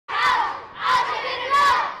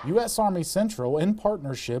U.S. Army Central, in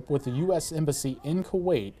partnership with the U.S. Embassy in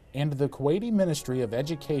Kuwait and the Kuwaiti Ministry of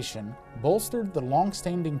Education, bolstered the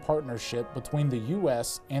long-standing partnership between the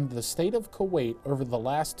U.S. and the state of Kuwait over the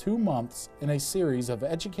last 2 months in a series of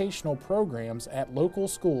educational programs at local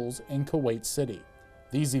schools in Kuwait City.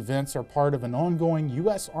 These events are part of an ongoing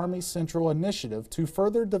U.S. Army Central initiative to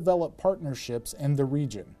further develop partnerships in the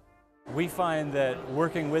region. We find that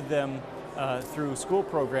working with them through school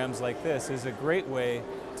programs like this is a great way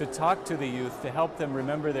to talk to the youth, to help them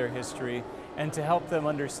remember their history, and to help them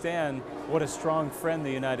understand what a strong friend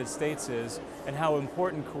the United States is and how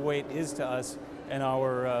important Kuwait is to us and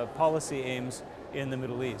our policy aims in the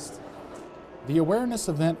Middle East. The awareness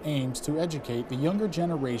event aims to educate the younger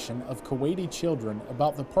generation of Kuwaiti children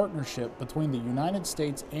about the partnership between the United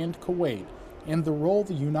States and Kuwait and the role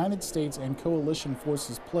the United States and coalition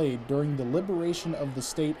forces played during the liberation of the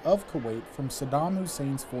state of Kuwait from Saddam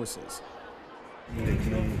Hussein's forces.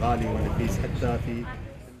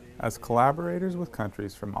 As collaborators with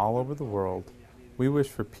countries from all over the world, we wish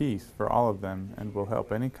for peace for all of them and will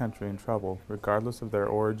help any country in trouble, regardless of their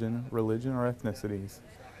origin, religion, or ethnicities.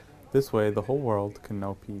 This way, the whole world can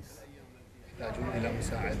know peace.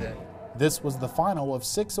 This was the final of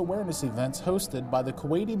 6 awareness events hosted by the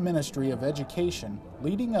Kuwaiti Ministry of Education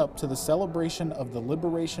leading up to the celebration of the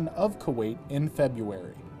liberation of Kuwait in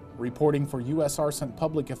February. Reporting for U.S. Arcent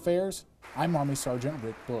Public Affairs, I'm Army Sergeant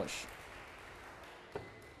Rick Bush.